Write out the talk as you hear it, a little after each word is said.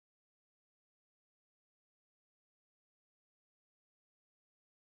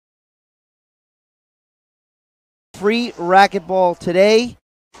free racquetball today.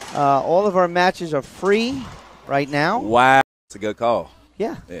 All of our matches are free right now. Wow. It's a good call.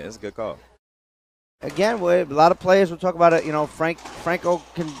 Yeah. Yeah, it's a good call. Again, a lot of players will talk about it. You know, Franco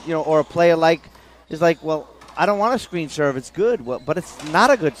can, you know, or a player like is like, well, I don't want a screen serve. It's good. Well, but it's not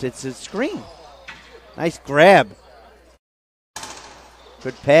a good. It's a screen. Nice grab.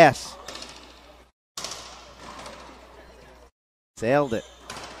 Good pass. Sailed it.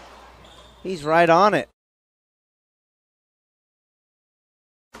 He's right on it.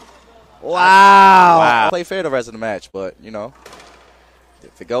 Wow. Play fair the rest of the match, but, you know,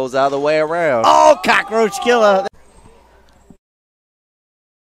 if it goes the other way around. Oh, cockroach killer.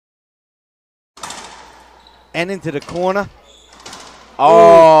 And into the corner.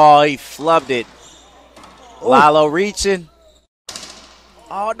 Oh, he flubbed it. Lalo reaching.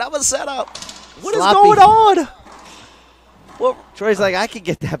 Oh, another setup. What is going on? Well, Troy's like, I could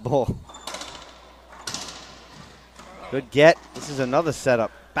get that ball. Good get. This is another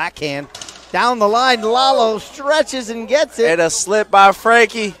setup. Backhand. Down the line, Lalo stretches and gets it. And a slip by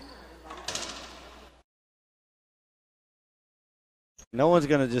Frankie. No one's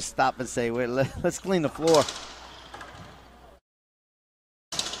going to just stop and say, wait, let's clean the floor.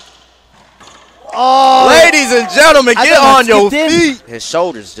 Oh! Ladies and gentlemen, get on your feet. His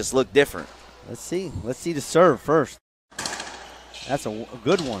shoulders just look different. Let's see. Let's see the serve first. That's a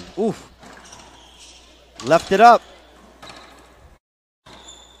good one. Oof. Left it up.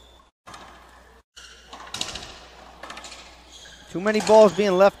 Too many balls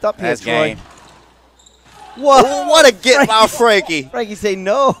being left up here, Troy. Whoa, what a get by Frankie. Frankie say,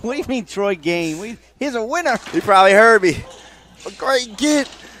 no. What do you mean, Troy game? Here's a winner. He probably heard me. A great get.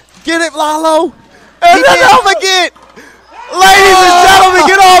 Get it, Lalo. And another get. Ladies and gentlemen,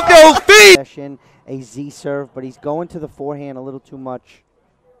 get off your feet. A Z serve, but he's going to the forehand a little too much.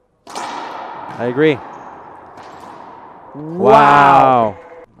 I agree. Wow.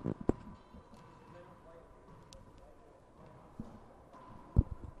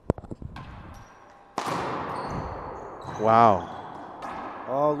 Wow.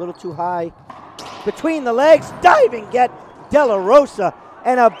 Oh, a little too high. Between the legs, diving get De La Rosa,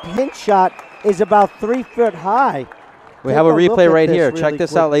 and a pin shot is about 3 foot high. We have a replay right here. Check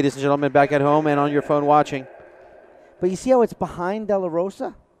this out, ladies and gentlemen, back at home and on your phone watching. But you see how it's behind De La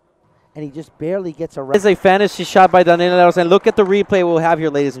Rosa? And he just barely gets around. It's a fantasy shot by Danilo, and look at the replay we'll have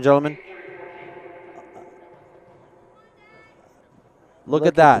here, ladies and gentlemen. Look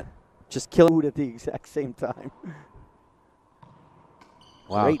at that. Just killing at the exact same time.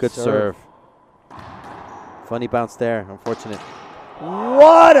 Wow, Great good serve. Funny bounce there, unfortunate.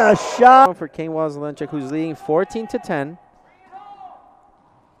 What a shot for Kane Waselenchuk, who's leading 14-10.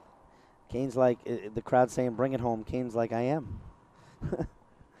 Kane's like, the crowd's saying, bring it home. Kane's like, I am.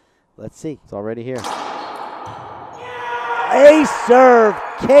 Let's see. It's already here. A serve,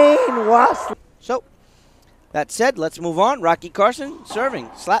 Kane Waselenchuk. So, that said, let's move on. Rocky Carson serving,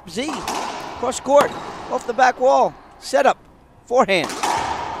 slap Z, cross court, off the back wall, setup, forehand.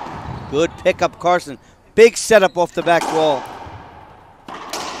 Good pickup, Carson. Big setup off the back wall.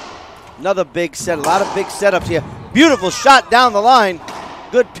 Another big set, a lot of big setups here. Beautiful shot down the line.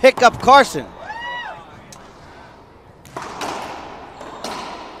 Good pickup, Carson.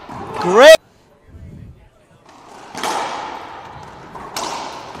 Great.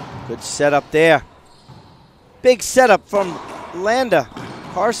 Good setup there. Big setup from Landa.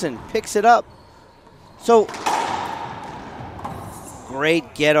 Carson picks it up. So,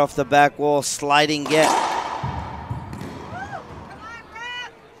 great get off the back wall, sliding get.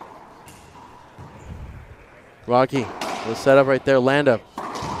 Rocky, the setup right there, Landa.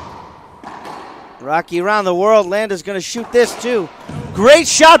 Rocky around the world. Landa's going to shoot this too. Great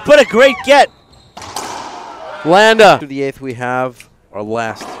shot, but a great get. Landa. To the 8th, we have our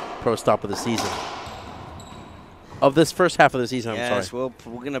last pro stop of the season. Of this first half of the season, I'm sorry. Yes, we're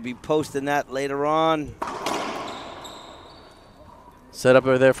going to be posting that later on. Set up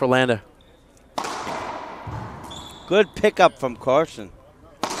over there for Landa. Good pickup from Carson.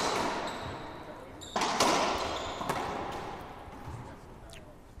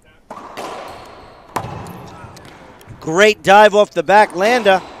 Great dive off the back,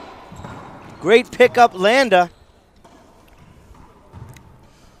 Landa. Great pickup, Landa.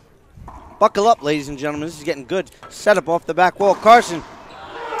 Buckle up, ladies and gentlemen. This is getting good. Setup off the back wall. Carson.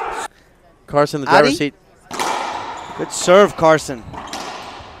 Carson, the driver's seat. Good serve, Carson.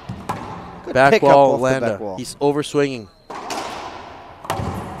 Good back wall, Landa. Back wall. He's overswinging.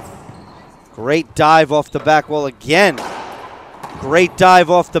 Great dive off the back wall again. Great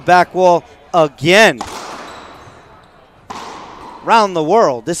dive off the back wall again. Round the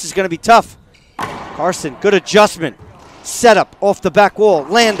world. This is going to be tough. Carson, good adjustment. Setup off the back wall.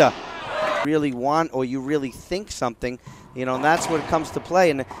 Landa. Really want or you really think something, you know, and that's what comes to play.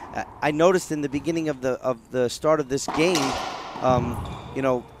 And I noticed in the beginning of the start of this game, you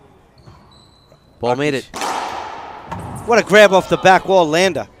know, Ball made it. What a grab off the back wall,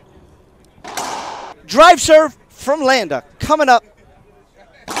 Landa. Drive serve from Landa coming up.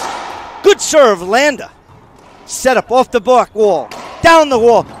 Good serve, Landa. Set up off the back wall, down the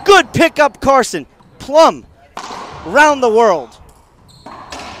wall. Good pickup, Carson. Plum, round the world,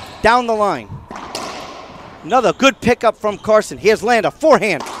 down the line. Another good pickup from Carson. Here's Landa,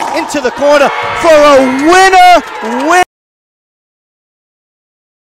 forehand into the corner for a winner.